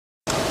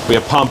We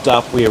are pumped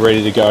up, we are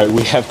ready to go.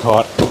 We have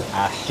got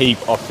a heap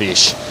of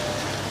fish.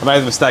 I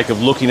made the mistake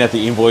of looking at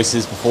the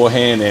invoices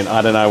beforehand, and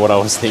I don't know what I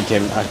was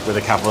thinking with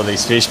a couple of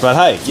these fish, but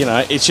hey, you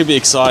know, it should be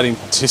exciting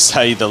to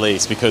say the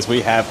least, because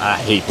we have a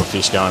heap of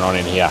fish going on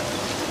in here.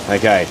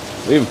 Okay,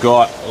 we've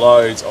got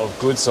loads of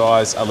good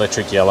size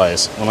electric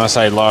yellows. When I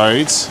say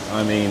loads,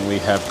 I mean we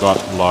have got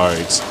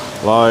loads.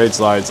 Loads.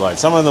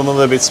 Some of them a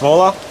little bit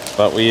smaller,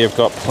 but we have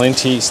got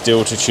plenty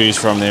still to choose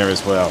from there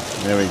as well.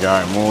 There we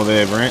go, more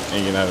there, Brent.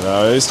 You can have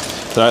those.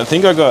 So I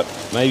think I got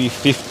maybe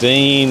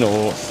 15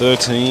 or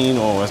 13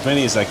 or as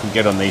many as they could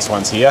get on these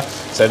ones here.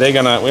 So we're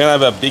gonna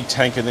have a big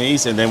tank of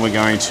these, and then we're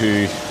going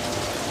to,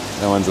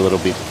 that one's a little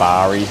bit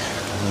barry.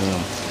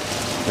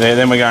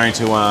 Then we're going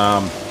to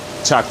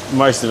chuck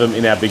most of them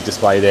in our big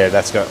display there.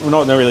 That's got,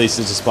 not really to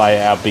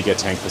display our bigger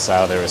tank for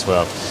sale there as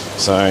well.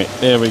 So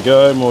there we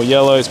go, more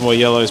yellows.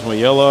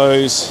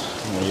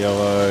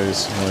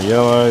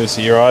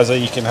 Here, Isa,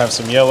 you can have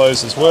some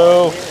yellows as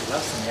well.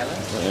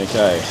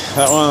 Okay,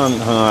 that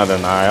one, I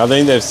don't know. I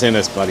think they've sent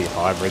us bloody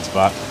hybrids,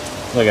 but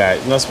look at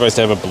it, you're not supposed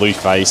to have a blue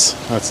face.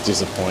 That's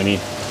disappointing.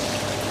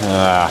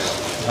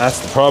 That's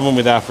the problem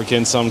with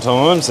Africans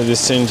sometimes. They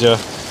just send you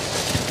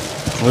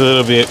a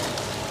little bit,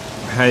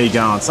 how you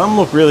going? Some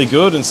look really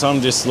good and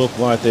some just look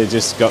like they've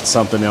just got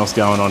something else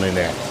going on in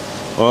there.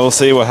 Well, we'll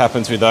see what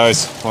happens with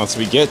those once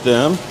we get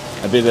them.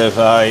 A bit of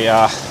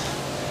a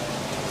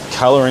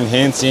colour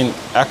enhancing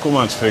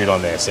aquamunch food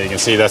on there. So you can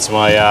see that's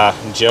my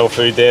gel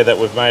food there that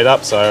we've made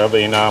up. So I've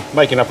been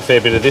making up a fair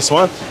bit of this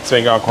one. It's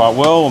been going quite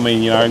well. I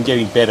mean, you know, I'm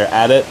getting better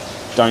at it.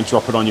 Don't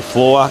drop it on your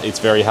floor. It's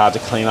very hard to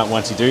clean up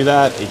once you do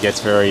that. It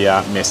gets very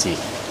messy.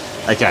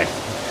 Okay,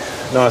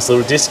 nice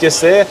little discus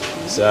there.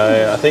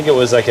 So I think it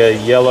was like a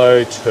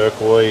yellow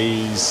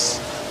turquoise,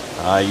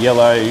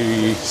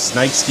 yellow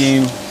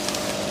snakeskin.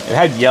 It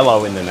had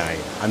yellow in the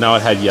name. I know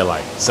it had yellow,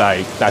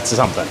 so that's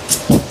something.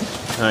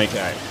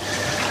 Okay.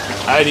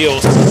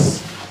 Adios.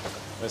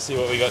 Let's see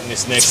what we got in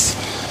this next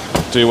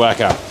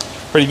Duwaka.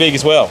 Pretty big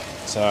as well.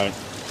 So I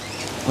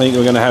think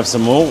we're going to have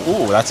some more.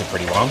 Ooh, that's a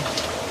pretty one.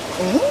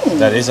 Ooh.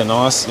 That is a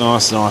nice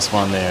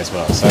one there as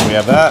well. So we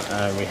have that,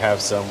 and we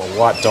have some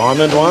white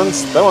diamond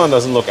ones. That one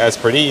doesn't look as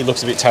pretty. He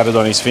looks a bit tattered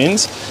on his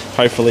fins.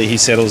 Hopefully he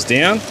settles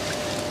down.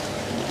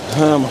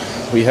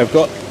 We have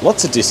got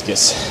lots of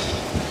discus.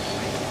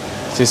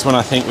 This one,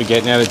 I think we're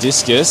getting out of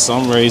discus.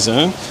 Some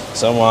reason,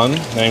 someone,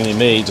 namely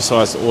me,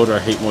 decides to order a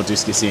heap more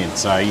discus in.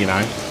 So, you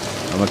know,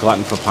 I'm a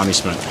glutton for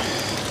punishment.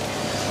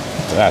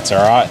 But that's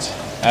all right.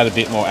 Add a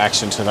bit more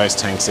action to those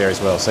tanks there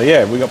as well. So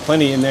yeah, we've got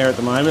plenty in there at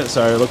the moment.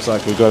 So it looks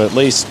like we've got at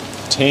least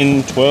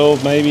 10,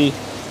 12, maybe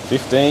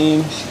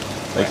 15.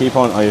 They keep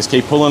on, I just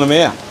keep pulling them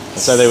out.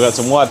 So they've got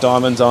some white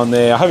diamonds on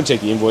there. I haven't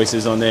checked the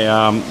invoices on there.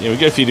 Yeah, we've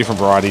got a few different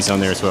varieties on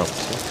there as well.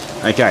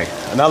 Okay,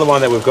 another one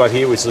that we've got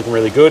here, which is looking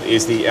really good,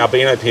 is the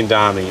albino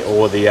pindani,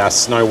 or the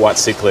snow white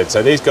cichlid.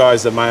 So these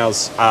guys, the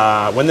males,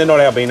 when they're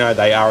not albino,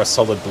 they are a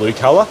solid blue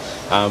colour.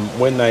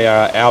 When they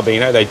are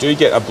albino, they do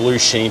get a blue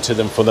sheen to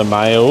them for the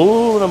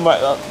male,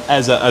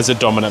 as a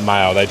dominant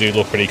male. They do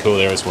look pretty cool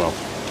there as well.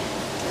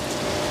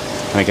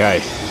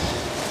 Okay,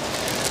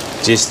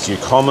 just your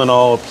common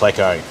old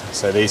pleco.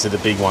 So these are the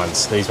big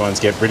ones. These ones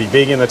get pretty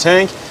big in the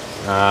tank.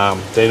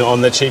 They're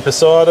on the cheaper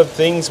side of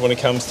things when it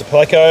comes to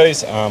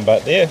plecos,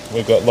 but yeah,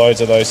 we've got loads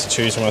of those to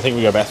choose from. I think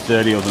we've got about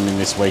 30 of them in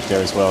this week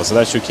there as well, so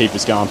that should keep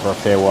us going for a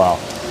fair while.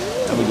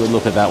 Have a good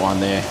look at that one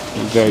there.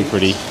 Very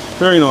pretty,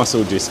 very nice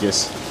little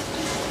discus.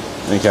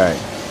 Okay,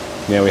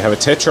 now we have a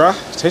tetra.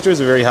 Tetras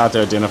are very hard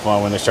to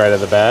identify when they're straight out of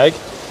the bag.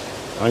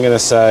 I'm going to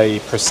say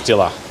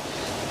Pristilla. I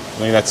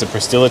think that's a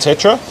Pristilla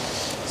tetra,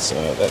 so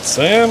that's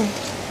them.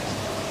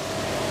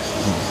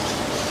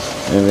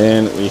 And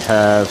then we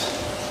have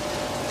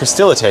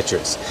Pristilla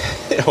tetras,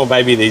 or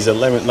maybe these are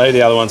lemon. Maybe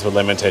the other ones were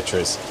lemon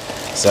tetras.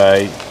 So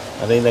I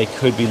think they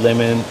could be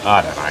lemon.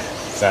 I don't know.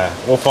 So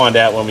we'll find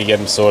out when we get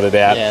them sorted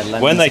out. Yeah,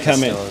 when they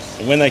come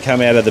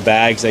out of the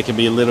bags, they can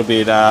be a little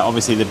bit.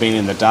 Obviously, they've been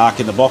in the dark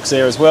in the box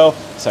there as well,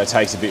 so it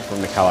takes a bit from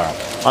the colour up.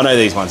 I know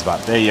these ones,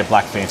 but they're your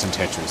black phantom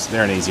tetras.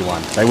 They're an easy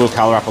one. They will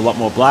colour up a lot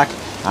more black.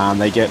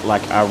 They get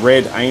like a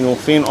red anal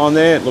fin on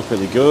there. Look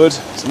really good.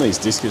 Some of these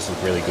discus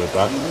look really good,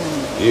 but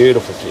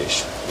beautiful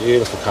fish.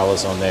 Beautiful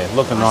colours on there.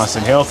 Looking nice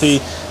and healthy.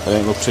 They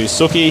don't look too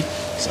sooky,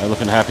 so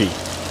looking happy.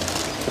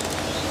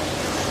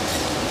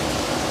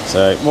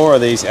 So more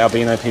of these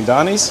albino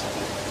pindanis.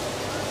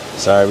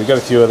 So we've got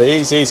a few of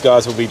these. These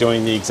guys will be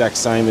doing the exact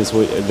same as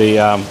the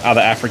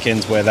other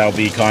Africans, where they'll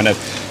be kind of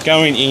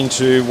going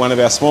into one of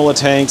our smaller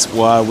tanks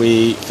while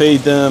we feed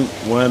them,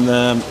 worm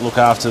them, look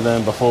after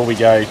them before we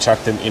go chuck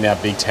them in our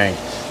big tank.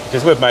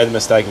 Because we've made the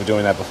mistake of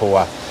doing that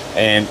before.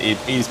 And it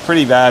is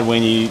pretty bad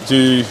when you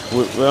do.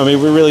 I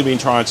mean, we've really been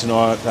trying to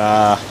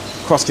not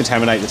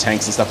cross-contaminate the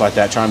tanks and stuff like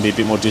that. Try and be a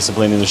bit more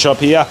disciplined in the shop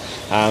here.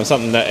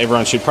 Something that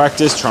everyone should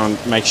practice. Try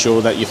and make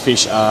sure that your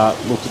fish are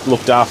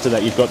looked after,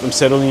 that you've got them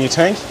settled in your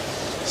tank.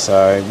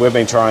 So we've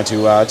been trying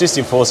to just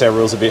enforce our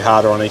rules a bit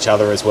harder on each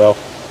other as well.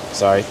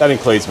 So that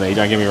includes me,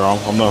 don't get me wrong.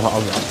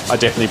 I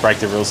definitely break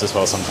the rules as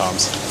well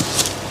sometimes.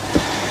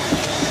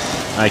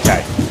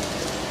 Okay.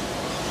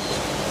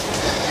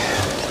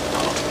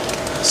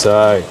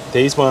 So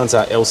these ones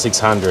are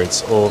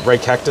L600s or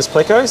red cactus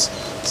plecos.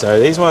 So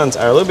these ones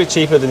are a little bit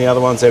cheaper than the other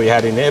ones that we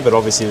had in there, but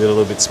obviously they're a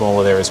little bit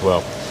smaller there as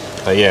well.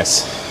 But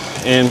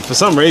yes, and for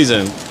some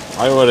reason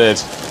I ordered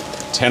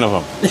 10 of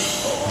them.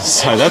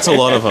 So that's a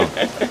lot of them.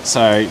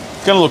 So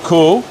gonna look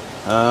cool.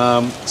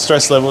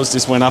 Stress levels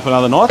just went up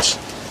another notch,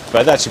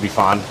 but that should be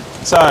fun.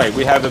 So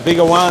we have the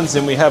bigger ones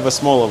and we have a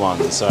smaller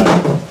ones. So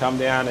come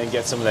down and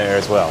get some there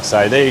as well.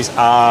 So these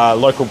are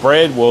local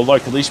bred, well,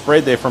 localish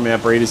bred. They're from our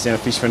breeders down at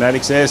Fish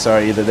Fanatics there. So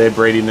either they're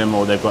breeding them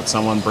or they've got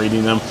someone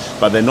breeding them,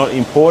 but they're not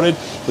imported,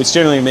 which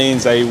generally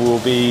means they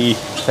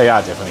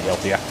are definitely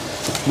healthier.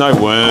 No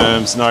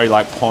worms, no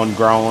like pond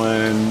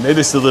growing. They're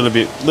just a little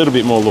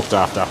bit more looked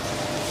after.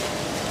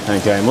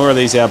 Okay, more of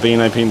these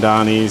albino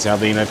pindanis,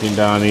 albino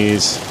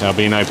pindanis,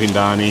 albino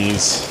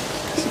pindanis.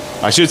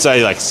 I should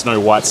say like snow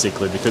white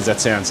cichlid because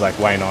that sounds like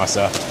way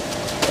nicer.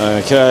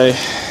 Okay,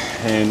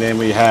 and then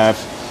we have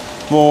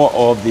more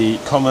of the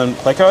common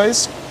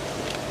plecos.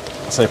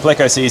 So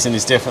pleco season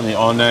is definitely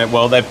on there.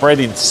 Well, they've bred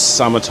in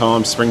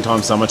summertime,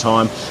 springtime,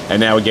 summertime, and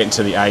now we're getting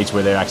to the age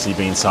where they're actually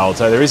being sold.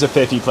 So there is a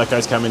fair few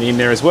plecos coming in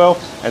there as well,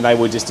 and they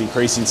will just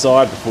increase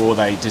inside before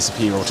they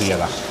disappear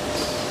altogether.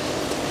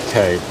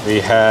 Okay, we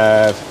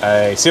have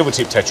a silver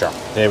tip tetra.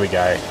 There we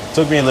go.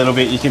 Took me a little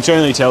bit. You can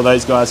generally tell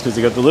those guys because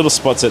they've got the little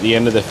spots at the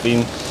end of the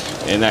fin,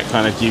 and that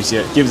kind of gives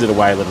it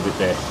away a little bit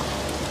there.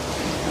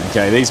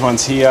 Okay, these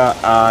ones here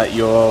are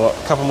your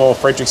couple more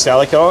Frederick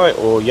Salici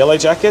or yellow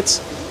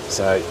jackets.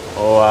 So,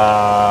 or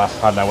I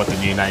don't know what the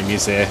new name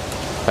is there,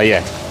 but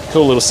yeah,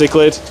 cool little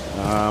cichlid.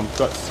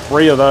 Got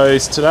 3 of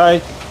those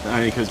today,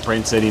 only because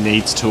Brent said he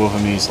needs 2 of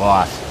them in his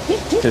life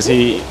because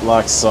he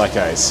likes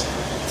psychos.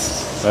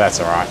 So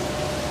that's all right.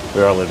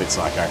 We're all a little bit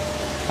psycho.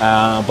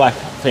 Black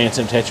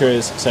Phantom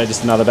Tetras, so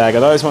just another bag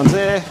of those ones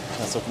there.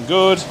 That's looking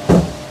good.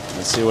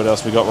 Let's see what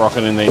else we got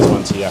rocking in these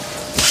ones here.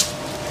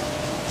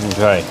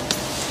 Okay.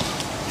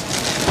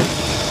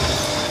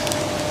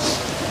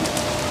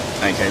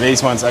 Okay,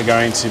 these ones are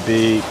going to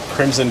be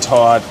Crimson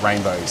Tide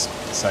Rainbows.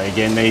 So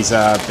again, these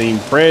are being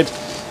bred.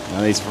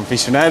 These are from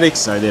Fish Fanatics,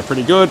 so they're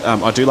pretty good.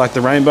 I do like the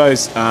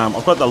rainbows.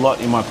 I've got the lot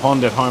in my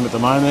pond at home at the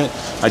moment.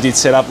 I did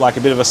set up like a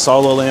bit of a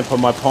solar lamp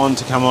on my pond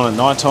to come on at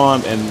night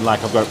time, and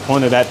like I've got it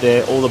pointed at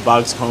there. All the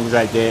bugs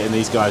congregate there, and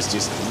these guys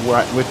just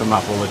whip them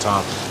up all the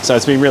time. So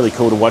it's been really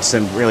cool to watch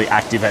them really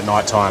active at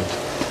night time.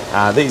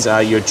 These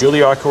are your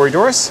Julii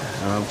Corydoras.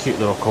 Cute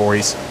little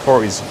cories.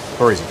 Cories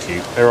are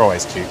cute. They're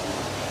always cute.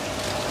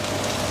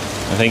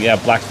 I think our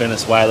black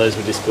Venice whalers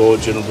were just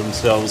gorging of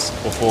themselves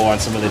before on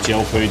some of the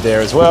gel food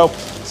there as well.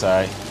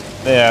 So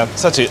yeah,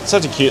 such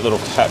a cute little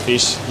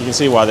catfish. You can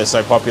see why they're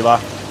so popular.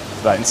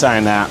 But in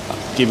saying that,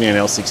 give me an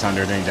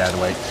L600 any day of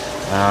the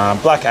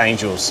week. Black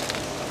Angels.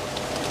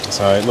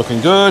 So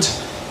looking good.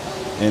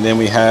 And then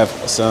we have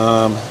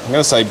some, I'm going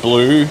to say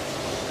blue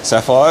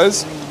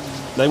sapphires.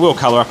 They will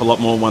colour up a lot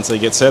more once they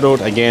get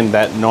settled. Again,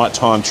 that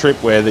nighttime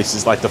trip where this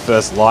is like the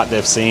first light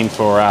they've seen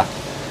for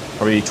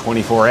probably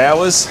 24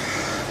 hours.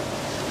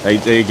 They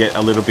do get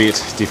a little bit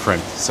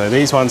different. So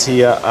these ones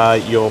here are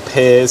your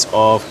pairs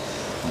of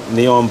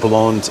neon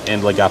blonde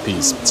Endler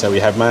guppies. So we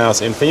have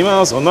males and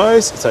females on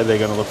those, so they're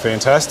going to look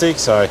fantastic.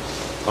 So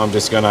I'm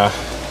just going to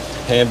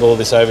handball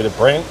this over to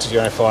Brent to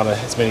go and find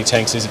as many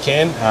tanks as you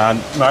can.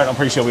 Mate, I'm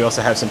pretty sure we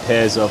also have some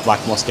pairs of black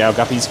Moscow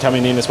guppies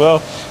coming in as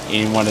well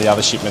in one of the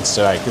other shipments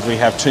today, because we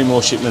have 2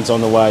 more shipments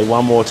on the way,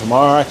 1 more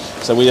tomorrow,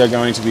 so we are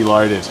going to be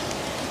loaded.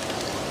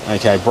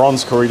 Okay,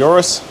 bronze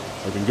Corydoras,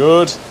 looking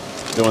good,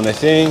 doing their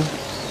thing.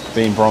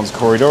 Being bronze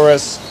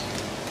Corydoras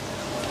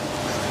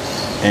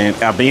and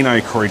albino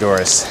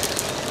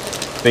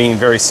Corydoras, being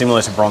very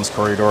similar to bronze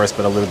Corydoras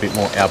but a little bit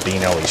more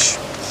albino-ish.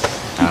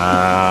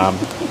 I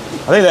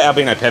think they're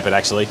albino peppered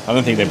actually. I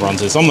don't think they're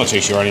bronzes. I'm not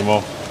too sure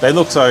anymore. They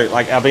look so,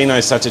 like albino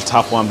is such a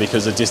tough one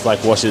because it just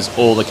like washes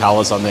all the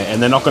colours on there, and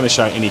they're not going to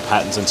show any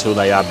patterns until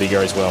they are bigger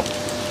as well.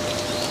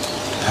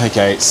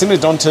 Okay,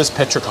 Cynodontis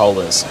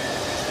petricolas.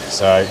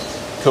 So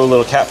cool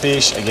little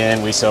catfish.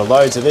 Again, we sell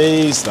loads of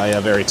these. They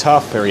are very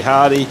tough, very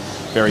hardy,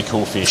 very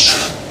cool fish.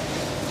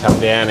 Come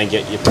down and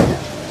get your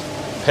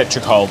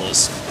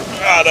petricolas.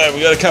 Righto,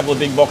 we got a couple of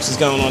big boxes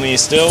going on here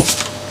still.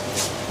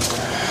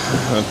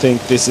 I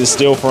think this is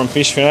still from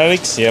Fish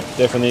Fanatics. Yep,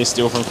 definitely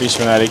still from Fish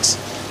Fanatics.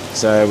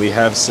 So we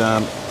have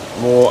some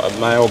more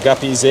male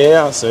guppies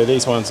there. So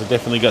these ones have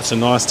definitely got some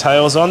nice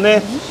tails on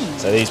there.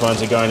 So these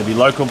ones are going to be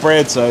local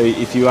bred. So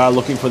if you are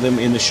looking for them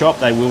in the shop,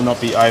 they will not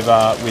be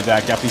over with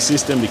our guppy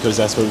system, because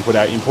that's where we put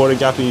our imported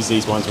guppies.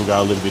 These ones will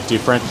go a little bit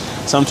different.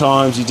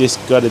 Sometimes you just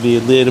got to be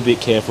a little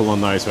bit careful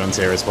on those ones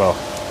there as well.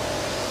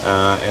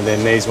 And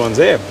then these ones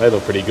there, they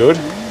look pretty good.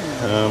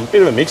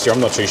 Bit of a mixture. I'm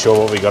not too sure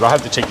what we got. I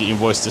have to check the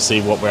invoice to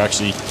see what we're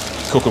actually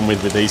cooking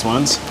with these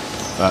ones.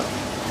 But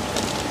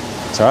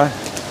sorry,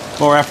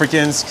 more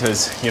Africans,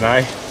 because you know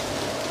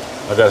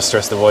I've got to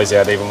stress the boys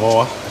out even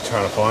more. I'm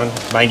trying to find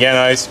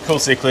Manganos, cool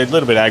cichlid, a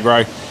little bit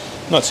aggro,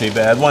 not too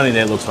bad. One in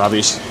there looks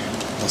rubbish.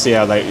 We'll see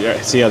how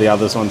the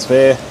others ones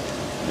fare.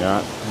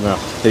 Yeah,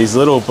 well, these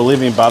little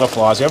Bolivian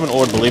butterflies, we haven't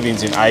ordered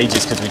Bolivians in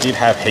ages because we did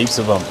have heaps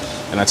of them.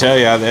 And I tell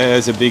you,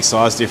 there's a big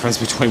size difference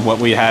between what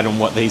we had and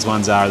what these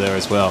ones are there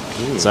as well.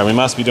 Ooh. So we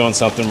must be doing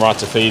something right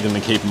to feed them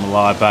and keep them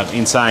alive. But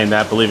in saying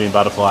that, Bolivian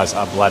butterflies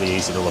are bloody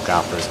easy to look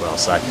after as well.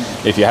 So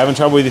if you're having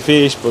trouble with your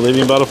fish,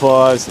 Bolivian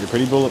butterflies, they're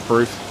pretty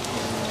bulletproof.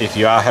 If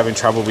you are having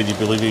trouble with your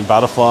Bolivian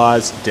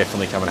butterflies,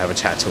 definitely come and have a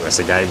chat to us,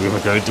 okay? We were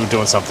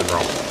doing something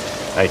wrong.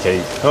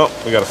 Okay, oh,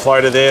 we got a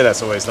floater there,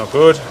 that's always not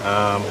good.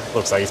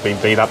 Looks like it's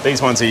been beat up.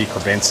 These ones are your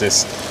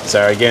Crevensis.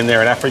 So again,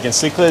 they're an African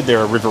cichlid,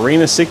 they're a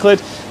riverina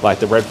cichlid, like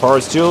the red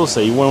forest jewel,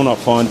 so you will not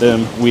find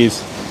them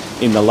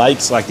in the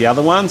lakes like the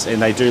other ones, and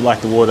they do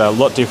like the water a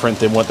lot different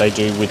than what they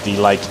do with the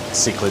lake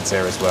cichlids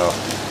there as well.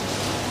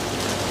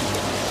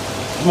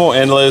 More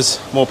endlers,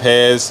 more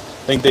pairs.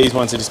 I think these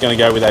ones are just going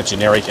to go with our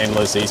generic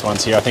endlers, these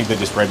ones here. I think they're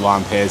just red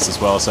line pairs as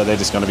well, so they're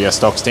just going to be our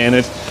stock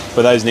standard.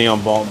 For those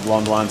neon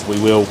blonde ones, we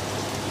will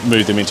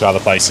move them into other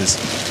places.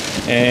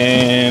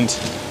 And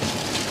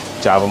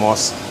Java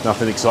moss,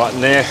 nothing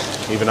exciting there,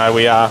 even though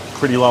we are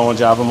pretty low on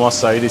Java moss,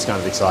 so it is kind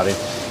of exciting.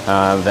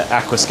 The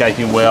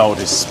aquascaping world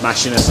is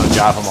smashing us on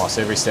Java moss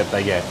every step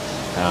they get.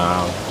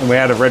 And we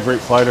had a red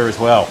root floater as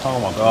well. Oh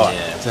my god,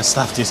 yeah. The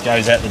stuff just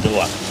goes out the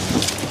door.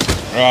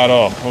 Right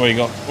off, what we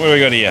got? What do we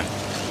got here?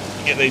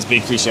 Get these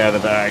big fish out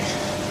of the bag.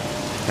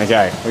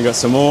 Okay, we got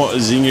some more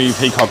Zingu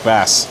peacock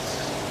bass.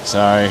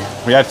 So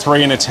we had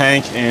 3 in a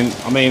tank, and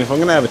I mean, if I'm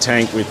gonna have a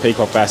tank with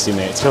peacock bass in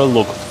there, it's gotta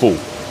look full,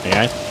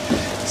 okay?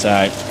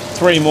 So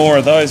 3 more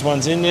of those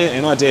ones in there,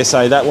 and I dare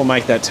say that will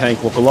make that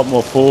tank look a lot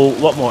more full, a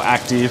lot more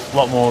active, a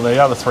lot more. The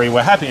other 3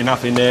 were happy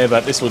enough in there,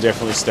 but this will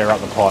definitely stir up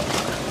the pot.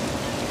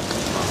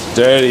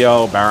 Dirty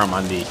old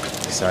barramundi.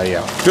 So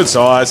yeah, good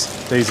size.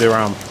 These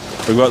are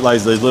we've got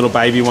these little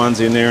baby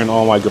ones in there, and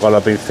oh my god,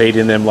 I've been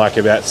feeding them like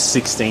about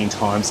 16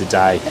 times a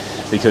day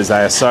because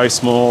they are so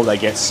small, they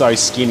get so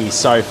skinny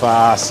so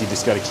fast, you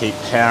just got to keep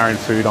powering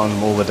food on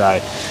them all the day.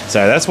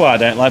 So that's why I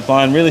don't like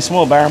buying really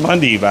small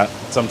barramundi, but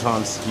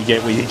sometimes you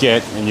get what you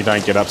get and you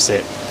don't get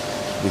upset.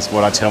 Is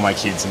what I tell my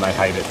kids and they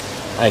hate it.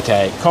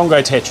 Okay,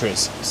 Congo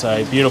tetras.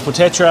 So beautiful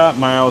tetra,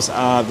 males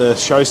are the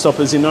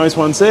showstoppers in those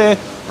ones there.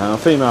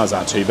 Females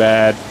aren't too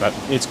bad, but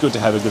it's good to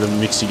have a bit of a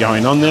mixture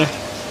going on there.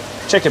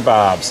 Checkered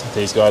barbs.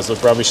 These guys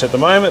look rubbish at the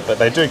moment, but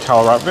they do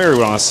colour up very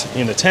nice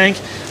in the tank.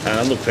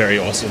 Look very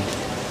awesome.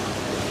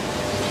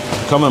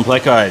 Common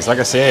plecos. Like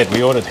I said,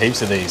 we ordered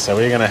heaps of these, so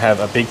we're going to have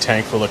a big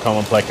tank full of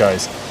common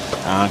plecos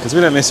because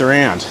we don't mess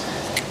around.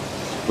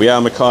 We are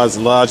Mackay's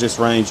largest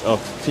range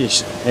of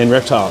fish and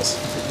reptiles.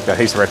 We've got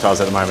heaps of reptiles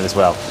at the moment as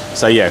well.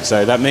 So yeah,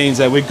 so that means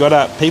that we've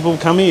got people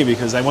come here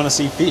because they want to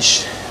see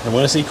fish. They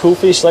want to see cool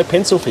fish like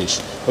pencil fish,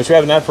 which we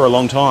haven't had for a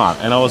long time.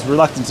 And I was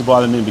reluctant to buy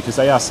them in because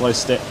they are slow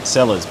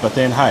sellers. But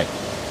then, hey,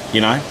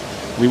 you know,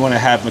 we want to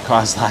have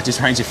Mackay's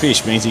largest range of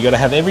fish. Means you got to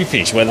have every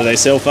fish, whether they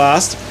sell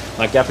fast,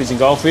 like guppies and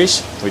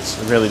goldfish, which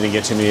really didn't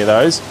get too many of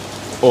those,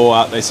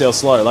 or they sell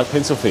slow, like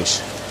pencil fish.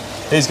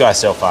 These guys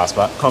sell fast,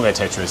 but Congo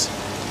tetras,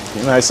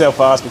 you know, they sell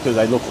fast because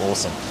they look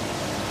awesome.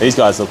 These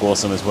guys look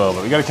awesome as well,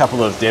 but we've got a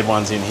couple of dead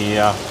ones in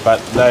here,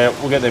 but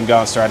we'll get them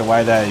going straight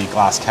away. They're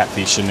glass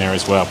catfish in there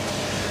as well.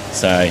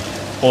 So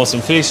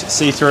awesome fish,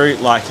 see-through,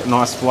 like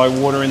nice flow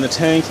water in the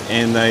tank,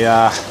 and they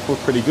look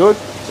pretty good.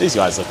 These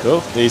guys look cool.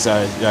 These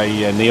are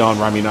neon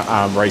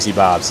razy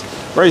barbs.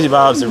 Razy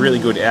barbs are really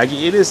good algae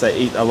eaters. They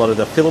eat a lot of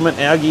the filament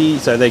algae,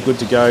 so they're good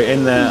to go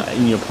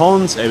in your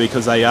ponds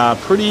because they are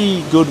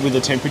pretty good with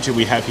the temperature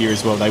we have here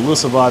as well. They will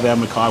survive our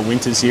Mackay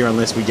winters here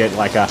unless we get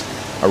like a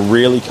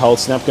really cold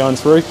snap going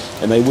through,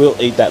 and they will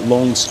eat that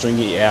long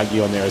stringy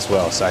algae on there as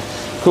well. So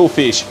cool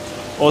fish.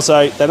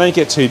 Also, they don't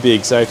get too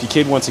big, so if your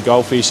kid wants a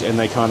goldfish and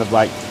they kind of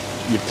like,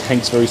 your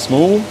tank's very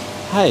small,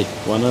 hey,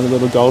 one other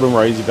little golden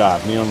razy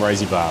barb, neon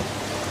razy barb.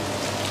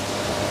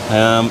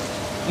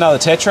 Another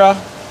tetra,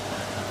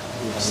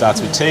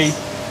 starts with T,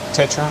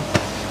 tetra.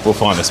 We'll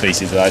find the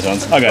species of those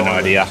ones. I got no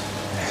idea.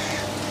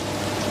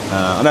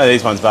 I know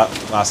these ones, but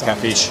glass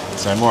catfish,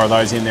 so more of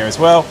those in there as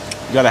well.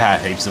 You've got to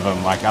have heaps of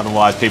them, like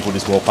otherwise people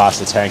just walk past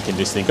the tank and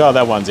just think, oh,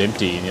 that one's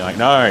empty, and you're like,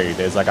 no,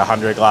 there's like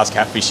 100 glass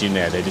catfish in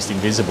there, they're just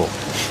invisible.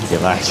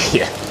 You're like,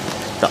 yeah,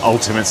 the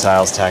ultimate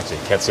sales tactic,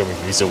 catch them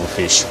invisible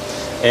fish.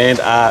 And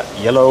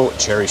yellow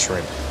cherry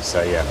shrimp.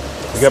 So yeah,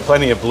 we've got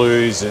plenty of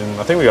blues, and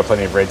I think we've got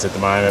plenty of reds at the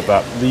moment,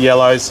 but the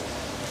yellows,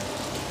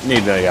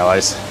 need the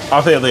yellows.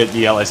 I feel that the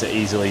yellows are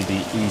easily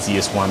the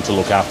easiest one to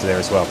look after there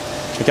as well.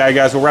 Okay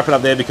guys, we'll wrap it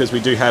up there because we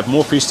do have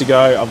more fish to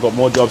go. I've got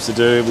more jobs to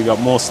do. We got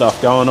more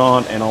stuff going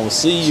on, and I will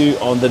see you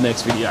on the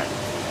next video.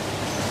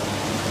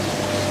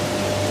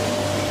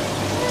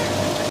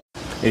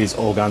 It is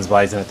all guns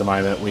blazing at the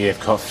moment. We have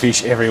got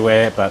fish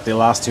everywhere, but the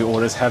last 2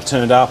 orders have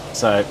turned up,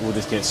 so we'll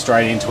just get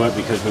straight into it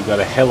because we've got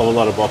a hell of a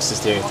lot of boxes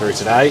to get through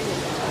today,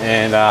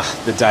 and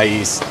the day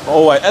is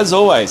always, as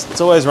always,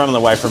 it's always running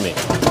away from me.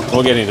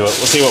 We'll get into it.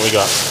 We'll see what we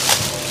got.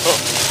 Oh,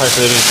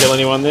 hopefully they didn't kill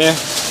anyone there.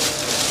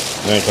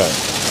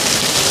 Okay.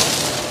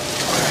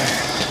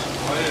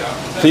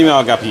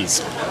 Female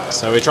guppies.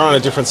 So we're trying a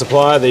different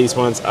supplier. These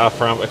ones are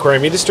from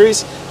Aquarium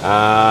Industries.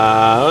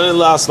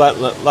 Last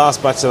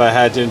batch that I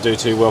had didn't do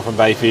too well from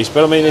Bayfish,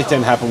 but I mean it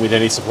didn't happen with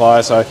any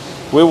supplier, so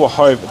we will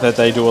hope that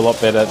they do a lot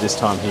better this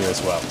time here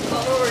as well.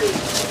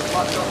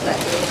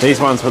 These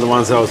ones were the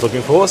ones that I was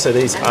looking for. So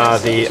these are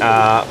the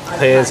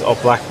pairs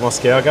of black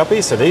Moscow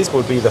guppies. So these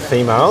would be the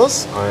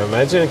females, I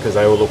imagine, because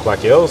they all look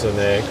like girls and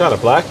they're kind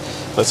of black.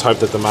 Let's hope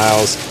that the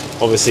males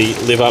obviously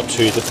live up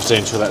to the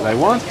potential that they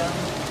want.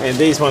 And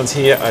these ones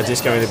here are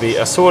just going to be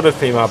assorted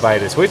female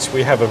betas, which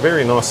we have a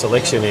very nice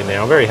selection in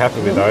now. I'm very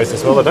happy with those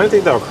as well. I don't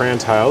think they were crown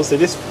tails.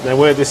 They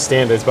weren't just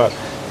standards, but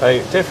they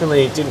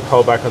definitely didn't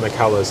hold back on the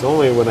colours.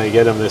 Normally when they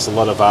get them, there's a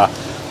lot of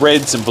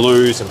reds and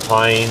blues and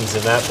plains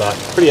and that, but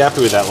pretty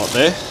happy with that lot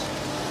there.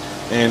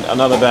 And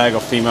another bag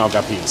of female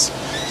guppies.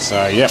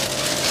 So yep,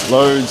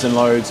 loads and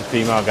loads of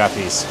female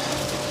guppies.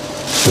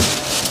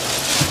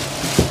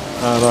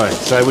 Alright,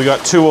 so we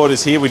got 2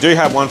 orders here. We do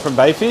have one from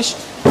Bayfish,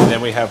 and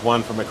then we have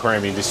one from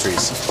Aquarium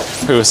Industries,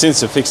 who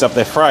since have fixed up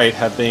their freight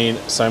have been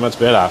so much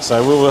better.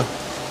 So we will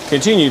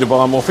continue to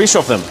buy more fish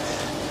off them.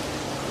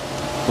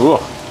 Ooh.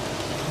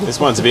 This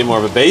one's a bit more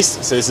of a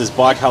beast. So this is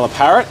Bicolour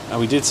Parrot.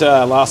 We did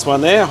last one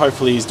there.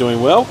 Hopefully he's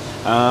doing well.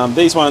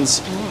 These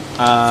ones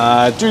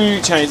do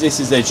change.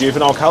 This is their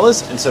juvenile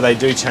colours, and so they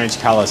do change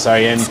colour. So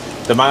and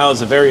the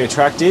males are very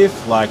attractive,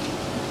 like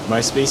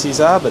most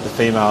species are, but the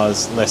female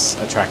is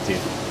less attractive,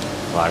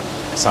 like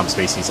some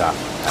species are.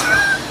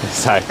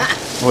 So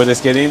we'll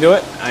just get into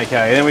it.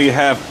 Okay, then we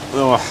have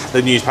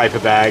the newspaper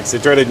bags, the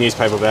dreaded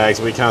newspaper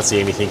bags. We can't see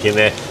anything in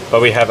there,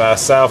 but we have a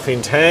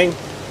sailfin tang.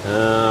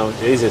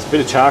 Geez, there's a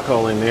bit of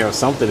charcoal in there or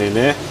something in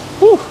there.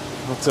 Whew,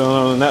 what's going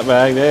on in that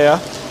bag there?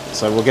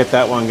 So we'll get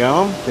that one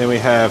going. Then we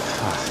have,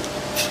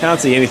 can't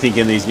see anything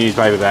in these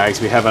newspaper bags.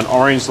 We have an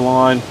orange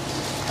line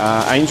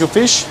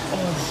angelfish.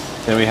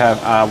 Then we have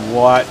a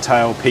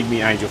white-tailed pygmy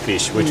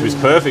angelfish, which was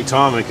perfect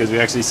timing because we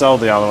actually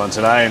sold the other one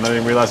today, and I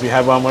didn't realise we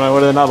had one when I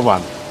ordered another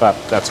one, but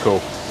that's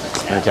cool.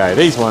 Okay,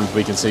 these ones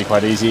we can see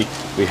quite easy.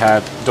 We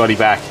have Dotty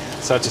back,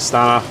 such a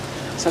stunner,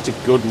 such a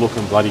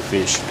good-looking bloody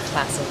fish.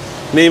 Classic.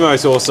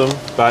 Nemo's awesome,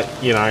 but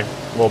you know,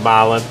 well,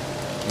 Marlin,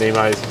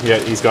 Nemo, yeah,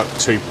 he's got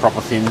 2 proper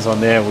fins on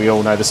there. We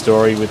all know the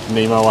story with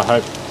Nemo, I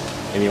hope.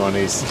 Anyone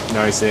who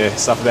knows their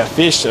stuff about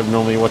fish have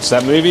normally watched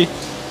that movie,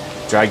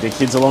 dragged their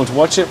kids along to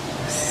watch it.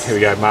 Here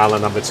we go,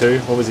 Marlin number 2.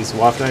 What was his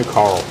wife name?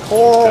 Coral.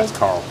 Coral. That's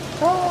Coral.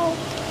 Coral.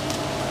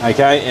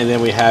 Okay, and then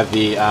we have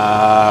the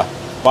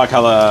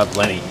Bicolour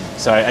Blenny.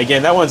 So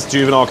again, that one's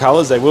juvenile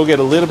colours. They will get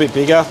a little bit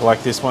bigger,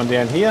 like this one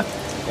down here.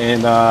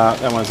 And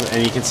that one's,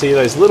 and you can see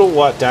those little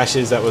white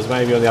dashes that was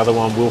maybe on the other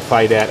one will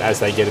fade out as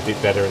they get a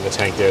bit better in the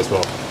tank there as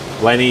well.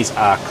 Blennies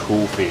are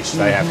cool fish.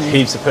 They have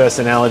heaps of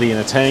personality in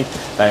a tank.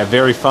 They are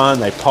very fun.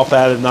 They pop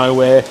out of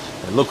nowhere.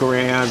 They look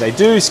around. They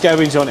do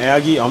scavenge on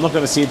algae. I'm not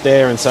going to sit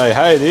there and say,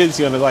 hey, this is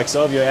going to like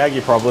solve your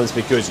algae problems,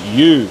 because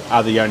you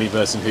are the only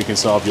person who can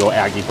solve your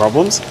algae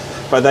problems.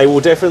 But they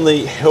will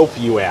definitely help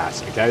you out.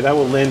 Okay, they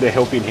will lend a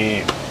helping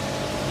hand.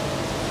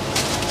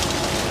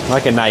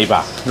 Like a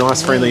neighbour,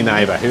 nice friendly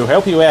neighbour who'll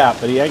help you out,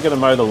 but he ain't going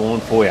to mow the lawn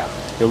for you.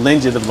 He'll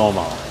lend you the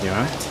lawnmower, you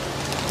know.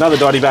 Another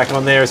dotty back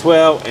on there as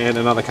well, and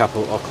another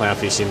couple of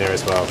clownfish in there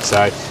as well.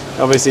 So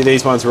obviously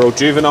these ones are all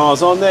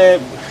juveniles on there.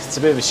 It's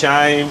a bit of a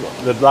shame.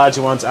 The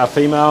larger ones are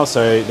female,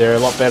 so they're a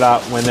lot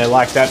better when they're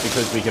like that,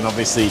 because we can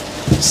obviously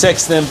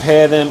sex them,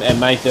 pair them, and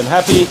make them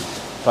happy.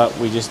 But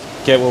we just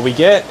get what we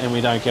get, and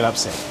we don't get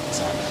upset.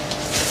 So,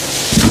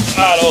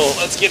 right,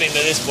 let's get into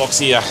this box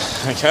here.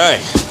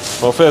 Okay.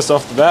 Well, first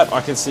off the bat, I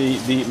can see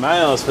the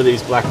males for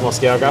these black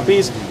Moscow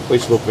guppies,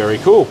 which look very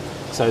cool.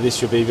 So this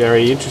should be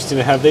very interesting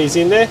to have these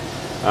in there.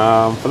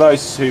 For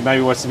those who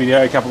maybe watched the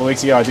video a couple of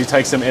weeks ago, I did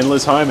take some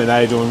endless home, and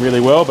they're doing really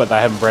well, but they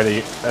haven't bred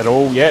it at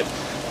all yet.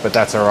 But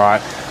that's all right.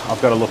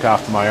 I've got to look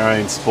after my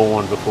own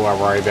spawn before I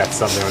worry about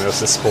someone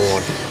else's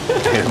spawn.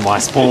 And my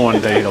spawn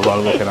need a lot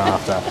of looking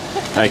after.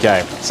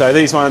 Okay, so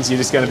these ones, you're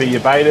just going to be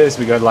your betas.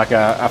 We got like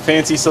a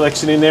fancy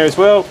selection in there as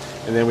well.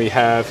 And then we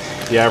have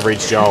the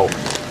average Joel.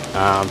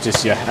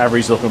 Just your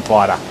average looking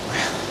fighter.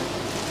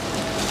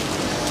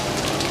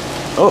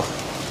 Oh,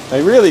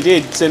 they really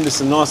did send us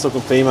some nice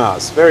looking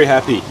females. Very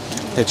happy.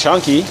 They're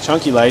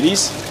chunky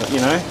ladies, but you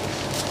know,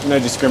 no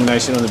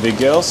discrimination on the big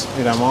girls,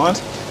 we don't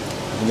mind.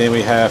 And then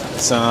we have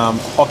some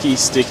hockey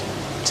stick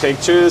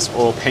textures,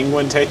 or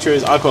penguin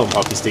textures. I call them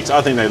hockey sticks.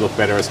 I think they look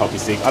better as hockey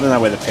sticks. I don't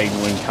know where the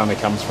penguin kind of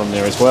comes from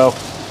there as well.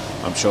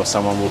 I'm sure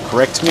someone will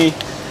correct me.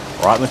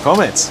 Write in the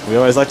comments. We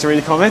always like to read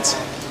the comments.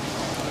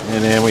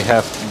 And then we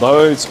have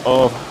loads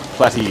of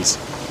platies.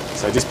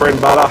 So just bread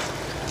and butter.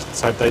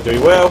 Let's hope they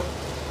do well.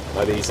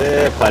 Platies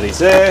there, platies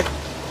there.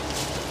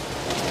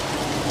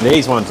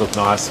 These ones look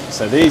nice.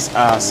 So these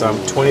are some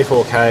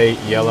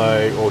 24K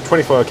yellow, or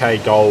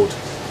 24K gold.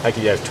 I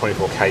could have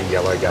 24K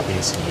yellow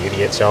guppies, you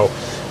idiot, Joel.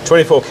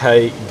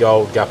 24K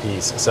gold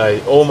guppies. So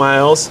all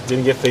males,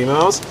 didn't get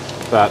females,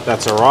 but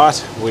that's all right.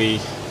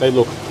 They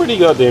look pretty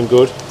goddamn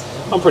good.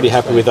 I'm pretty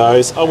happy with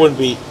those. I wouldn't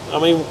be, I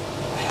mean,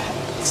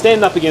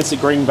 stand up against a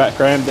green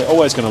background, they're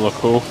always going to look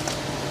cool.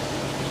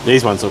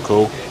 These ones look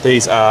cool.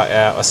 These are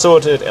our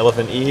assorted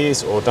elephant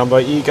ears or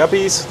Dumbo ear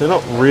guppies. They're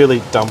not really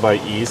Dumbo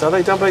ears. Are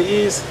they Dumbo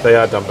ears? They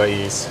are Dumbo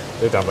ears.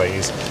 They're Dumbo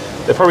ears.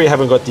 They probably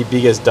haven't got the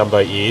biggest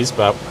Dumbo ears,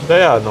 but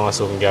they are nice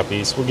looking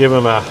guppies. We'll give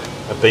them a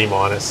B-.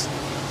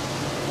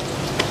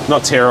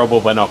 Not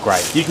terrible, but not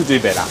great. You could do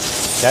better,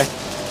 okay?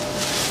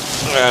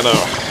 And,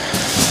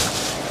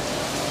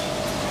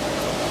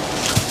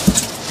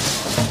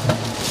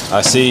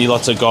 I see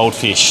lots of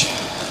goldfish.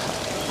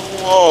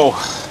 Whoa!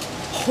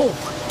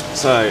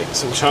 So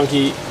some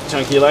chunky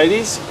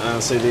ladies.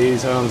 See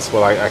these ones.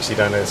 Well, I actually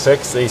don't know the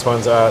sex. These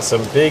ones are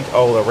some big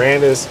old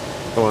Arandas.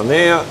 Come on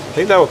there. I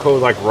think they were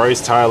called like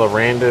rose tail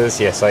Arandas.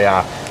 Yes, they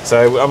are.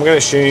 So I'm going to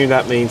assume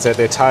that means that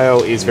their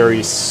tail is very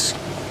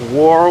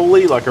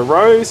swirly, like a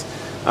rose.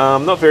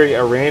 Not very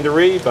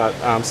Aranda-y,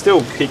 but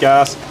still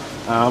kick-ass.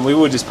 We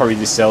would probably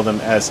just sell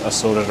them as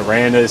assorted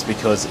Arandas,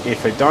 because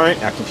if it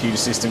don't, our computer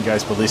system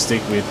goes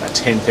ballistic with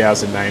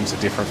 10,000 names of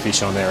different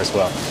fish on there as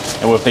well.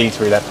 And we've been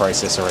through that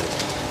process already.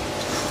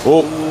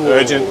 Oh,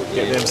 urgent,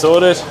 get them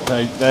sorted.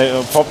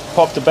 They'll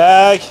pop the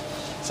bag,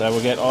 so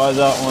we'll get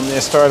Isa on there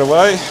straight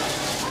away.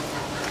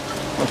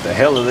 What the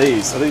hell are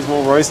these? Are these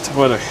more roast?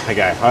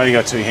 Okay, I only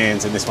got 2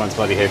 hands and this one's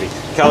bloody heavy.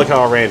 Calico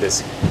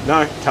Arandas.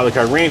 No,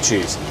 Calico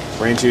Ranchus.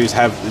 Ranchus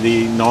have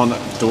the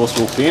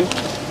non-dorsal fin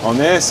on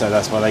there, so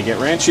that's why they get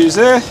Ranchus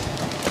there.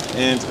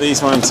 And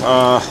these ones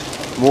are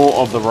more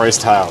of the rose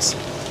tails.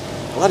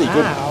 Bloody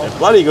good. They're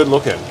bloody good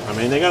looking. I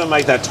mean, they're going to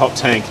make that top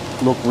tank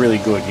look really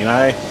good, you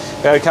know.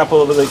 Got a couple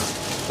of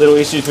little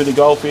issues with the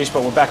goldfish,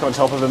 but we're back on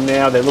top of them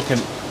now. They're looking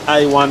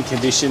A1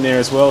 condition there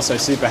as well, so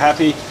super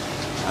happy.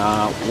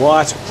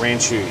 White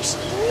Ranchus.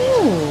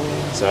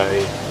 So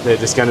they're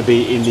just going to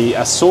be in the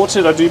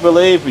assorted, I do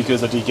believe,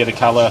 because I did get a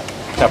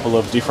couple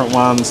of different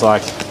ones,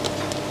 like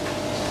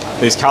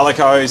these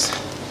Calicos,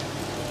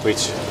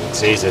 which,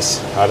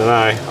 Jesus, I don't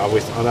know.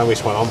 I know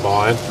which one I'm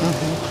buying.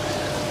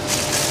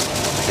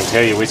 I can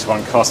tell you which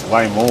one cost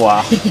way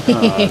more.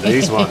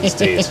 These ones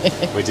did,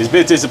 which is a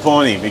bit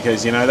disappointing,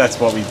 because you know that's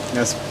what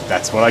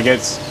I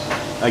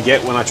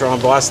get when I try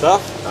and buy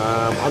stuff.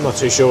 I'm not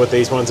too sure what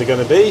these ones are going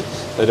to be.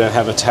 They don't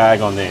have a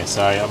tag on there,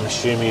 so I'm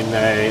assuming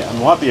they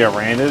might be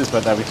Arandas,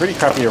 but they'll be pretty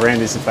crappy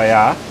Arandas if they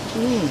are.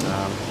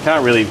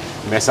 Can't really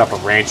mess up a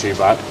Ranchu,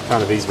 but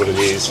kind of is what it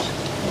is.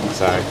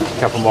 So a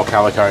couple more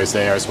Calicos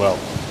there as well.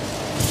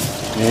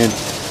 And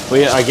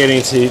we are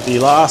getting to the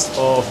last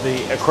of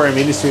the Aquarium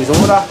Industries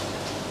order.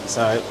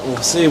 So we'll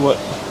see what...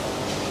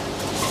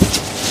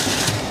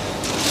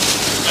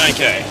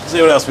 Okay,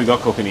 see what else we got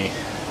cooking here.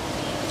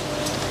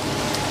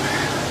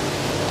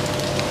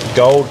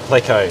 Gold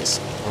plecos.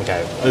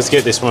 Okay, let's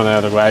get this one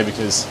out of the way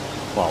because,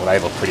 well, they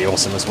look pretty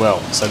awesome as well.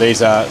 So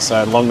these are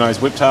long-nosed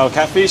whiptail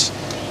catfish.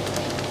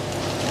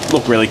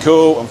 Look really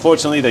cool.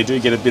 Unfortunately, they do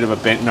get a bit of a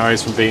bent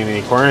nose from being in the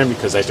aquarium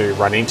because they do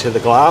run into the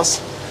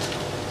glass.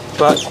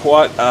 But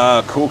quite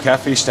a cool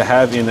catfish to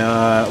have in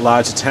a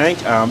larger tank.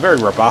 Very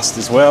robust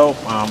as well.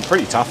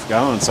 Pretty tough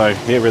going, so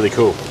yeah, really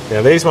cool.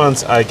 Now these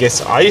ones, I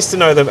guess, I used to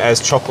know them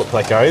as chocolate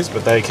plecos,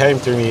 but they came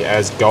through me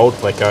as gold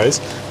plecos.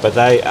 But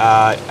they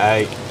are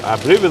I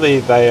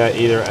believe they are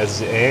either a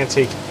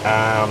Xiantic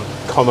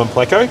common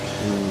pleco.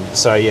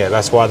 So yeah,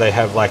 that's why they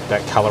have like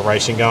that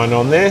coloration going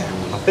on there.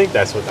 I think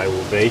that's what they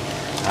will be.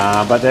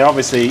 But they're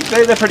obviously,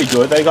 they're pretty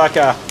good. They like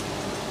a,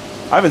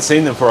 I haven't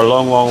seen them for a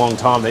long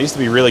time. They used to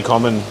be really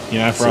common, you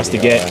know, for us to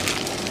get.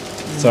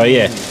 So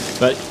yeah,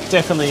 but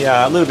definitely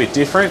a little bit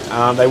different.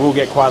 They will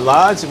get quite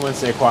large, and once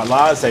they're quite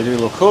large, they do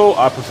look cool.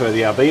 I prefer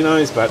the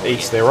albinos, but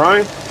each their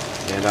own.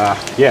 And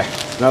yeah,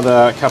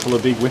 another couple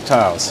of big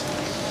whiptails.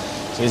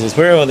 Jesus,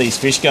 where are all these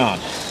fish going?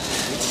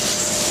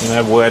 You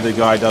know, where the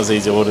guy does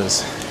these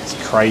orders.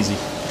 It's crazy.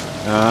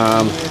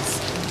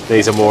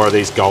 These are more of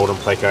these golden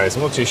plecos.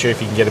 I'm not too sure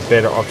if you can get a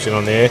better option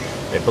on there.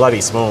 They're bloody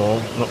small.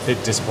 I'm not a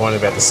bit disappointed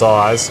about the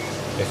size.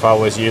 If I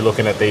was you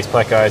looking at these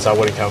plecos, I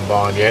wouldn't come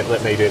buying yet.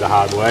 Let me do the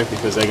hard work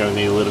because they're going to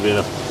need a little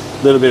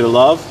bit of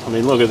love. I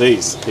mean, look at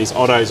these. These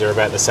Ottos are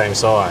about the same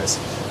size.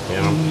 You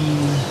know,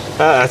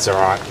 that's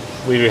all right.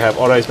 We do have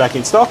Ottos back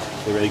in stock.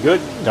 They're really good.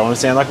 Don't want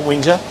to sound like a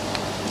whinger.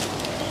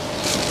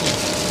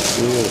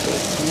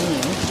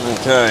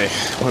 Okay,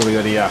 what do we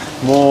got here?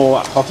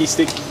 More hockey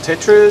stick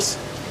tetras.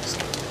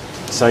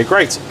 So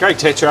great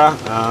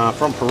tetra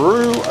from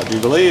Peru, I do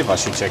believe. I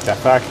should check that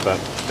fact, but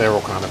they're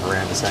all kind of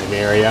around the same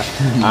area.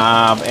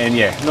 And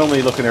yeah,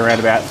 normally looking around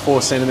about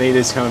 4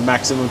 centimeters, kind of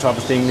maximum type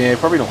of thing there.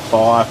 Probably not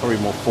 5, probably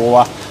more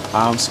 4.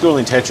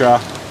 Schooling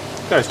tetra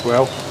goes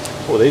well.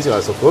 Oh, these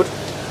guys look good.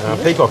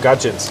 Peacock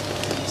gudgeons.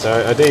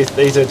 So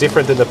these are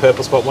different than the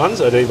purple spot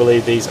ones. I do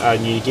believe these are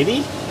New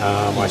Guinea.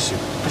 I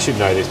should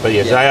know this, but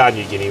yeah, they are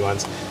New Guinea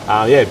ones.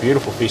 Yeah,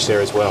 beautiful fish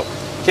there as well.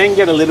 Can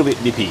get a little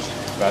bit nippy,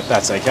 but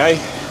that's okay.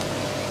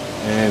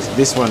 And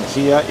this one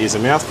here is a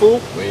mouthful,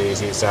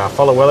 which is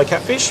Follow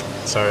catfish.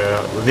 So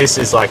this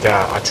is like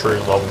a true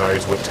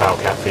long-nosed whiptail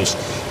catfish.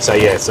 So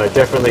yeah, so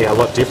definitely a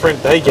lot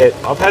different. They get,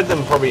 I've had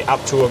them probably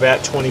up to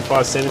about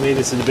 25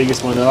 centimeters, is the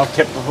biggest one that I've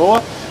kept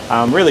before.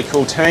 Really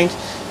cool tank.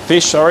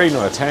 fish, sorry,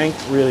 not a tank.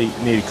 Really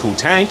need a cool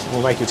tank.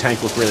 We'll make your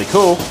tank look really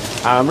cool.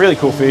 Really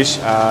cool fish,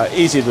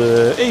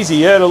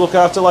 easier to look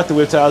after, like the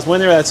whiptails. When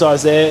they're that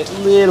size, they're a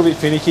little bit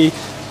finicky.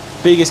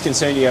 Biggest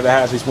concern you ever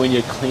have is when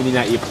you're cleaning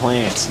out your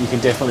plants. You can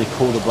definitely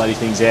pull the bloody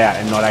things out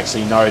and not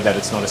actually know that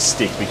it's not a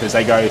stick, because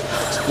they go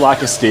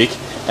like a stick.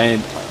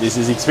 And this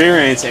is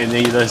experience, and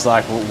then you're just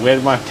like, well, where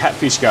did my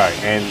catfish go?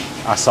 And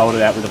I sold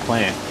it out with a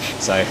plant.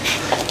 So,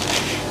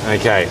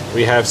 okay,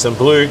 we have some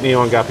blue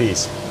neon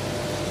guppies.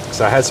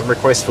 So I had some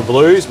requests for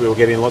blues. We were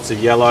getting lots of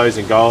yellows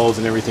and golds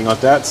and everything like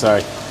that. So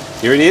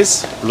here it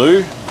is,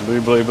 blue.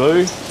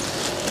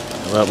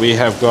 But we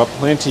have got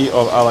plenty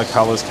of other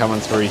colours coming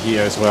through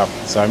here as well.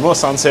 So more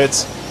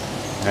sunsets.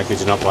 How could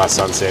you not buy a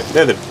sunset?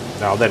 They're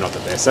not the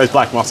best. Those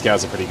black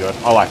Moscows are pretty good.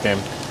 I like them.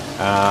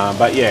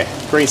 But yeah,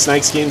 green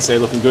snake skins, they're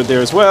looking good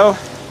there as well.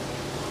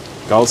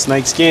 Gold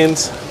snake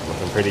skins,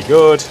 looking pretty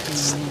good.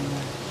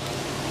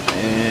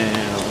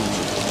 And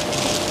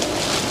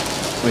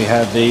we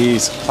have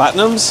these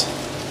platinums,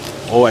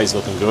 always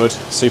looking good,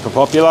 super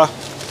popular.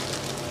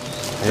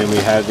 And we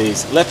have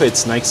these leopard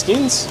snake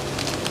skins.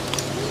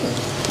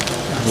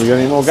 We got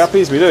any more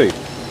guppies? We do.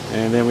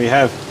 And then we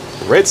have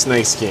red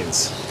snake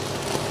skins.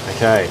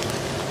 Okay.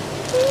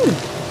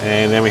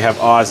 And then we have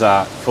eyes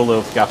are full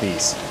of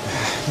guppies.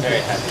 Very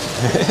happy.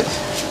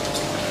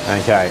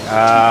 Okay.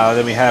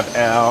 Then we have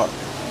our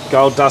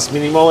gold dust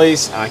mini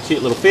mollies.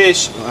 Cute little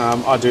fish.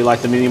 I do like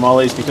the mini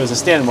mollies because the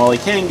standard molly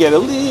can get a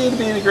little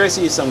bit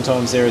aggressive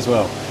sometimes there as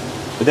well.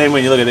 But then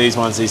when you look at these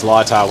ones, these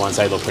lighter ones,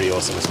 they look pretty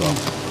awesome as well.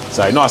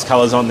 So nice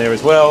colours on there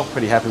as well.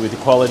 Pretty happy with the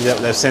quality that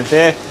they've sent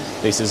there.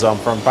 This is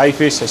from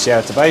Bayfish, so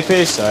shout out to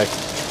Bayfish. So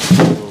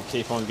we'll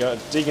keep on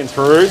digging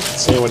through,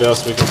 see what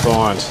else we can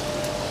find.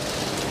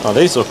 Oh,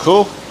 these look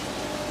cool.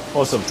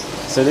 Awesome.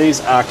 So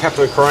these are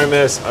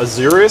Captochromis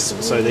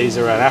azurus. So these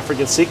are an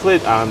African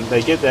cichlid.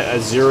 They get the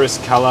azurus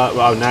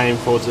colour, name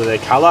for their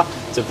colour.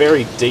 It's a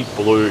very deep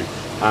blue.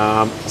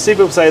 Some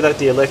people say that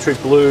the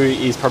electric blue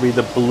is probably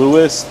the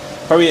bluest.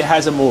 Probably it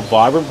has a more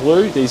vibrant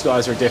blue. These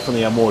guys are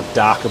definitely a more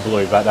darker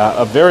blue, but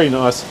a very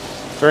nice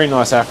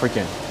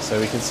African. So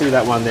we can see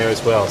that one there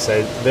as well.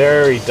 So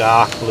very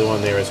dark blue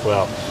on there as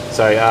well.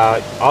 So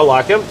I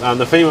like them.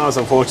 The females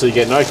unfortunately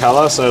get no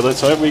colour. So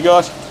let's hope we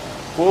got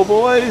 4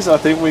 boys. I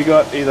think we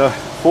got either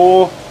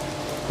 4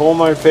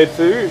 hormone-fed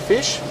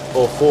fish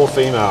or 4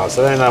 females.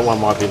 So then that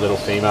one might be a little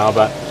female,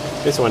 but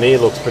this one here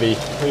looks pretty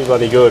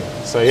bloody good.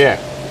 So yeah,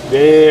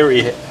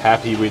 very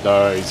happy with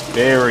those.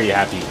 Very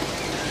happy.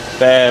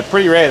 They're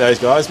pretty rare, those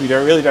guys. We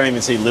really don't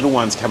even see little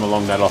ones come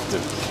along that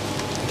often.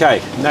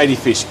 Okay, native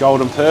fish,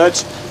 golden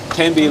perch.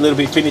 Can be a little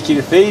bit finicky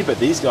to feed, but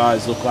these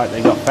guys look like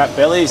they got fat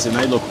bellies and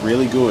they look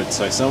really good.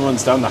 So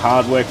someone's done the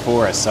hard work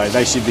for us. So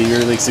they should be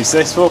really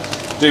successful.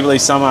 Do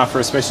believe some are for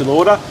a special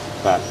order,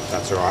 but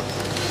that's all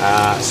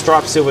right.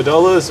 Striped silver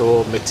dollars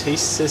or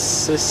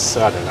Metesis,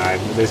 I don't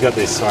know. There's got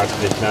this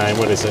name,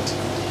 what is it?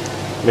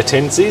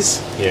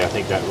 Metensis? Yeah, I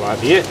think that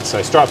might be it.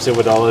 So striped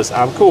silver dollars,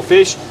 cool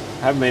fish.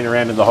 Haven't been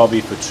around in the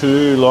hobby for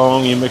too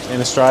long in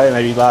Australia.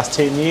 Maybe the last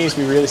 10 years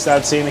we really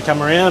started seeing it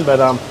come around, but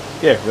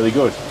yeah, really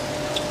good.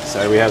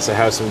 So we also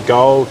have some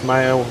gold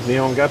male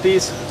neon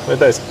guppies. Where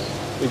those?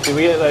 Did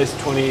we get those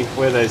 20?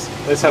 Where those?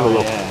 Let's have a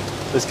look.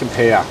 Yeah. Let's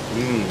compare.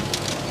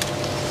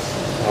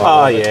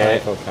 Oh yeah,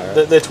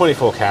 they're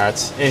 24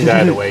 carats any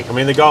day of the week. I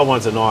mean the gold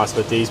ones are nice,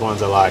 but these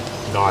ones are like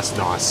nice.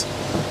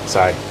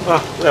 So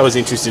that was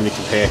interesting to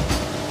compare.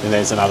 And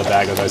there's another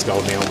bag of those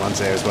gold neon ones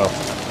there as well.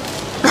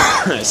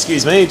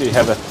 Excuse me, do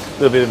have a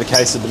little bit of a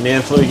case of the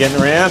man flu getting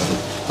around.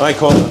 I don't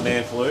call it the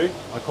man flu,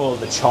 I call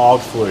it the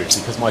child flu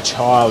because my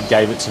child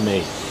gave it to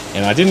me.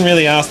 And I didn't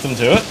really ask them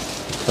to it,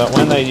 but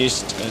when they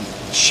just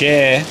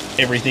share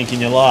everything in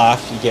your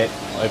life, you get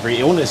every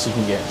illness you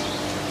can get.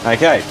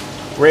 Okay,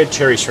 red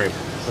cherry shrimp.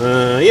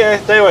 Yeah,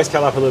 they always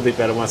colour up a little bit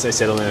better once they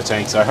settle in a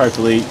tank, so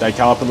hopefully they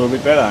colour up a little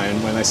bit better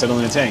and when they settle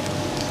in a tank.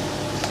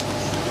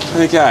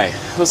 Okay,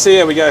 we'll see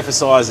how we go for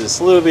sizes.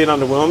 A little bit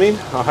underwhelming.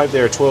 I hope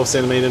they're a 12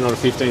 centimetre, not a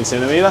 15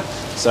 centimetre.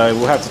 So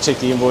we'll have to check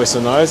the invoice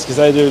on those because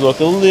they do look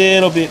a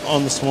little bit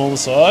on the smaller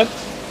side.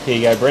 Here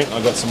you go, Brent.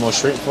 I've got some more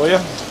shrimp for you.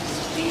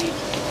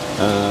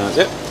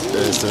 Yep,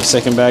 there's the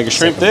second bag of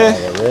shrimp there.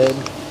 Bag of red.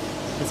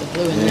 There's a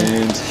blue in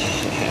there. And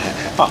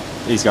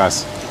oh, these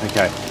guys.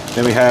 Okay.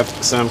 Then we have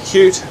some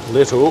cute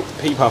little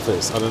pea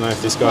puffers. I don't know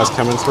if this guy's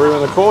coming through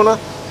in the corner.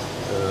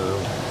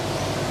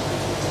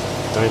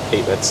 Don't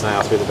eat that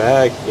snail through the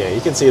bag. Yeah,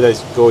 you can see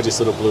those gorgeous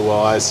little blue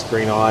eyes,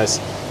 green eyes.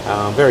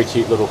 Very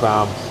cute little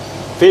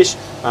fish.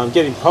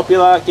 Getting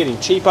popular, getting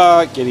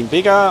cheaper, getting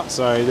bigger.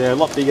 So they're a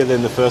lot bigger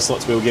than the first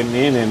lots we were getting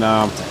in, and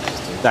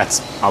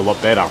that's a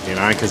lot better, you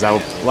know, because they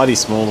were bloody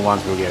small, the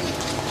ones we were getting.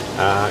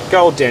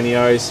 Gold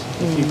Danios.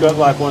 If you've got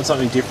want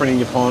something different in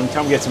your pond,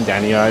 come get some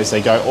Danios.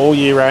 They go all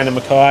year round in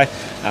Mackay.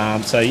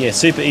 So yeah,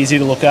 super easy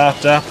to look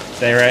after.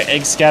 They're an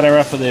egg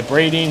scatterer for their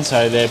breeding,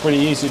 so they're pretty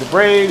easy to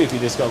breed if you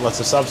just got lots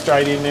of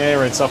substrate in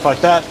there and stuff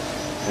like that.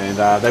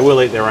 And they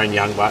will eat their own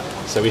young butt.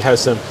 So we have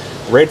some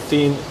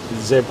redfin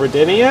zebra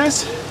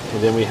Danios,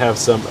 and then we have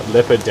some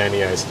leopard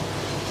Danios.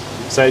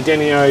 So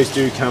Danios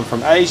do come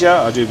from Asia,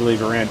 I do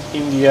believe around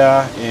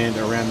India and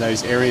around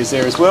those areas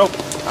there as well.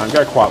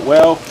 Go quite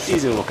well,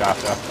 easy to look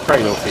after,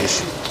 great little fish.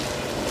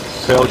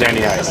 Pearl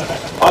Danios.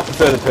 I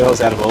prefer the pearls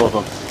out of all of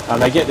them.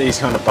 They get these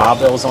kind of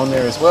barbells on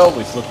there as well,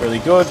 which look really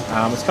good.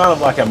 It's kind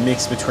of like a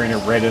mix between a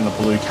red and a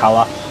blue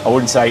colour. I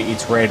wouldn't say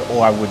it's red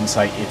or I wouldn't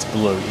say it's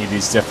blue. It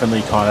is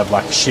definitely kind of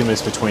like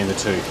shimmers between the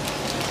two.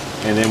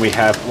 And then we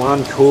have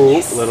one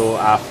cool little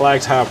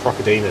flagtail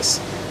Procodinus.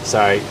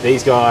 So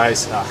these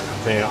guys,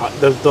 man,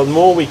 the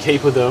more we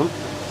keep with them,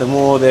 the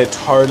more they're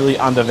totally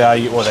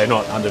undervalued, or they're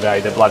not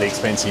undervalued, they're bloody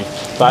expensive.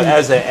 But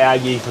as they're our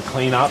year for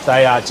cleanup,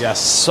 they are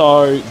just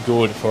so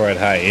good for it,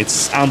 hey.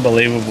 It's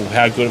unbelievable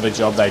how good of a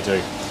job they do.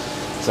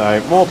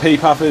 So more pea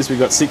puffers, we've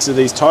got 6 of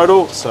these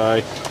total. So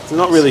they're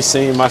not really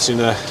seeing much in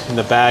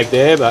the bag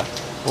there, but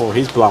oh,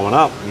 he's blowing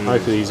up.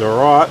 Hopefully he's all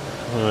right.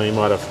 He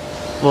might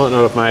not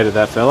have made it,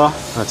 that fella.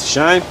 That's a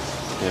shame.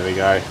 There we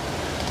go.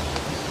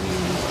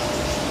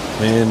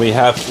 And we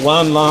have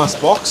one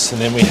last box,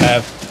 and then we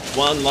have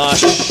one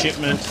last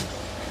shipment.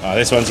 Oh,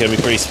 this one's going to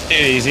be pretty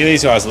easy.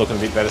 These guys are looking a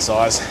bit better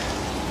size.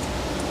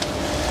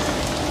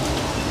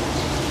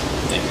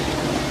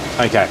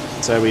 Okay,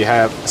 so we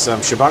have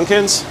some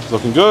shabunkins,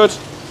 looking good.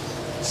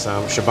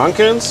 Some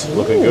shabunkins,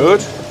 looking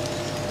good.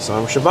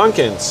 Some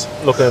shabunkins,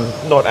 looking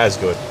not as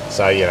good.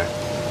 So, you know,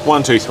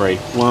 1, 2, 3.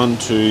 1,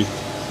 2,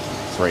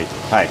 3.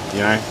 Hey,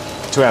 you know,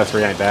 2 out of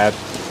 3 ain't bad.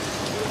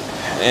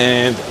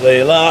 And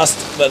the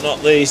last but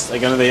not least, they're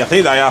going to be, I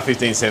think they are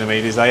 15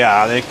 centimetres. They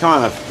are. They're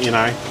kind of, you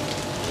know,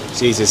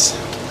 Jesus,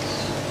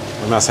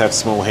 we must have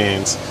small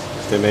hands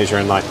if they're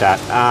measuring like that.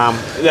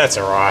 That's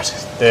all right.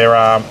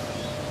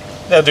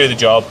 They'll do the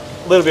job.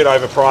 A little bit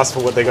overpriced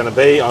for what they're going to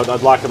be.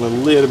 I'd like them a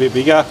little bit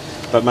bigger,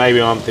 but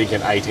maybe I'm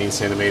thinking 18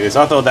 centimetres.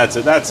 I thought that's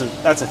a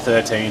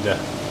 13 to,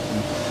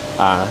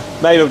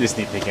 maybe I'm just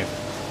nitpicking.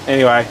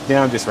 Anyway,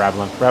 now I'm just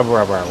rabble.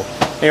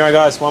 Anyway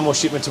guys, one more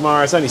shipment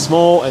tomorrow. It's only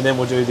small, and then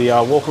we'll do the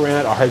walk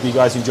around. I hope you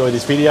guys enjoyed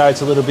this video.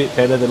 It's a little bit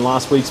better than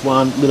last week's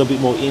one, a little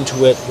bit more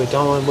into it. We're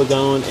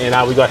going,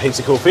 and we got heaps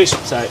of cool fish.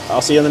 So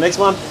I'll see you on the next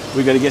one.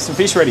 We've got to get some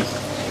fish ready.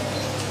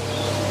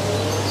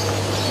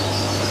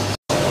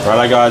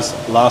 Righto guys,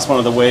 last one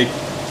of the week.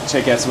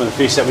 Check out some of the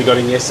fish that we got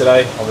in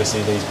yesterday.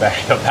 Obviously these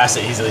barracuda bass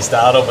are easily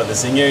startled, but the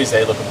zingus,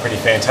 they're looking pretty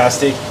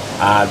fantastic.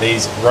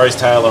 These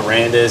rosetail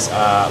orandas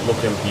are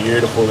looking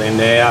beautiful in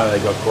there.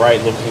 They've got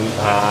great looking,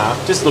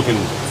 just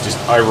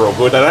overall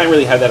good. They don't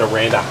really have that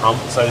oranda hump,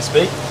 so to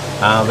speak,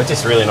 but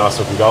just really nice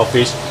looking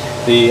goldfish.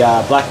 The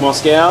black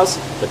Moscows,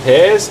 the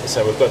pairs,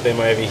 so we've got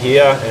them over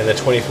here, and the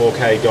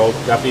 24K gold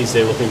guppies,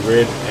 they're looking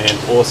good. And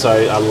also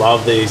I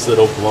love these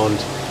little blonde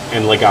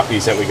and leg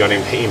guppies that we got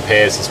in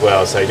pairs as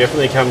well. So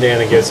definitely come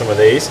down and get some of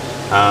these.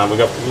 We've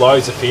got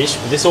loads of fish.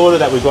 This order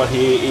that we've got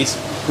here is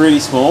pretty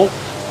small,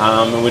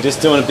 and we're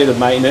just doing a bit of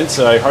maintenance,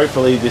 so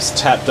hopefully this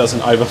tap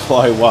doesn't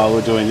overflow while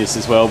we're doing this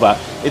as well,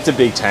 but it's a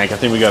big tank. I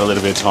think we got a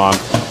little bit of time.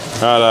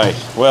 Righto,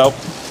 well,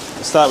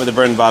 let's start with the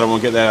bread and butter and we'll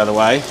get that out of the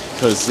way,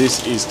 because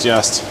this is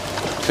just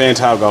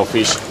fantail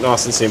goldfish,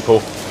 nice and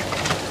simple.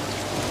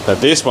 But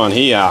this one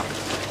here,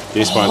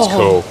 this one's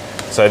cool.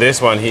 So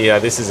this one here,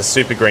 this is a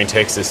super green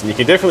Texas, and you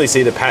can definitely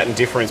see the pattern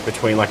difference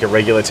between like a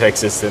regular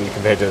Texas and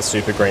compared to the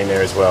super green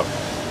there as well.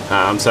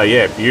 So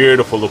yeah,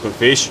 beautiful looking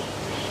fish,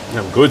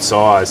 good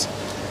size.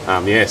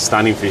 Yeah,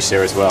 stunning fish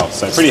there as well.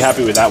 So pretty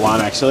happy with that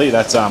one actually.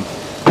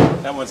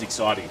 That one's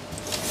exciting.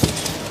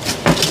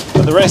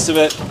 But the rest of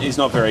it is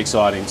not very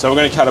exciting. So we're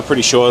going to cut it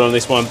pretty short on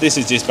this one. This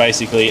is just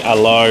basically a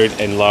load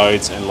and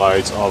loads and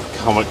loads of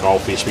comet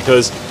goldfish,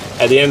 because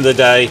at the end of the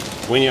day,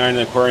 when you own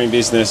an aquarium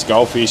business,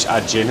 goldfish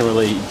are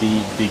generally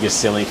the biggest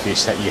selling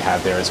fish that you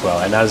have there as well.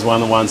 And that is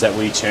one of the ones that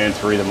we churn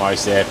through the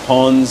most there.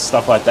 Ponds,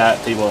 stuff like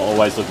that, people are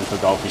always looking for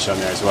goldfish on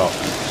there as well.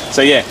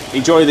 So yeah,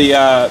 enjoy the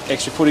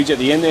extra footage at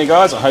the end there,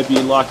 guys. I hope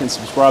you like and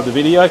subscribe the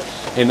video.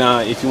 And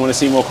if you want to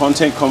see more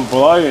content, comment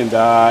below.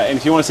 And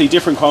if you want to see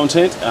different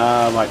content,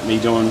 like me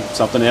doing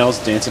something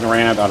else, dancing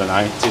around, I don't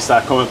know, just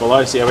comment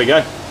below, see how we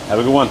go. Have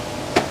a good one.